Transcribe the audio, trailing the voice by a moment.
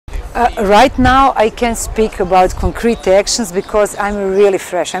Right now I can speak about concrete actions because I'm really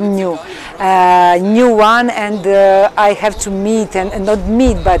fresh, I'm new. New one, and I have to meet, and not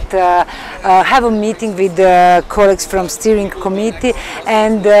meet, but have a meeting with colleagues from steering committee,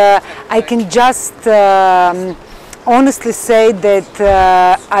 and I can just honestly say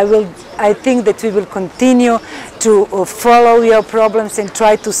that I think that we will continue to follow your problems and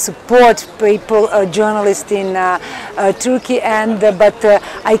try to support people, journalists in Turkey. But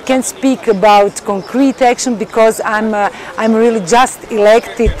I can speak about concrete action because I'm really just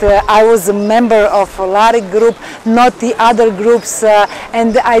elected. I was a member of a leri group, not the other groups,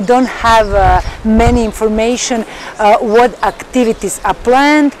 and I don't have many information what activities are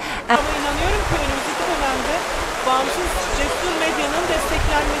planned. Bağımsız cesur medyanın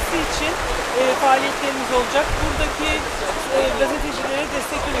desteklenmesi için faaliyetlerimiz olacak. Buradaki gazetecilere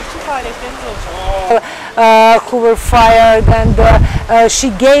desteklemek için faaliyetlerimiz olacak. Who were fired, and she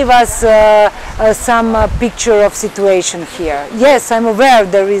gave us some picture of situation here. Yes, I'm aware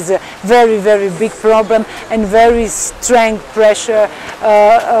there is a very big problem and very strong pressure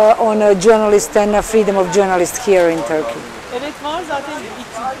on journalists and freedom of journalists here in Turkey. Evet, var zaten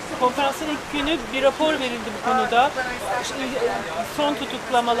konferansın ilk günü bir rapor verildi bu konuda. Son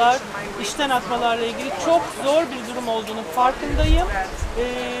tutuklamalar, işten atmalarla ilgili çok zor bir durum olduğunu farkındayım.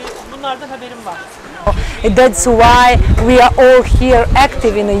 Bunlardan haberim var. That's why we are all here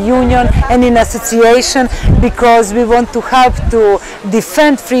active in a union and in association, because we want to help to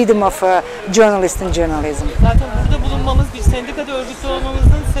defend freedom of journalists and journalism. Zaten burada bulunmamız, bir sendikada örgütlü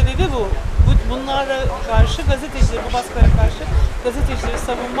olmamızın sebebi bu. Bunlara karşı gazetecileri, bu baskılara karşı gazetecileri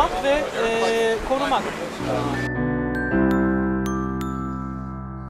savunmak ve korumak.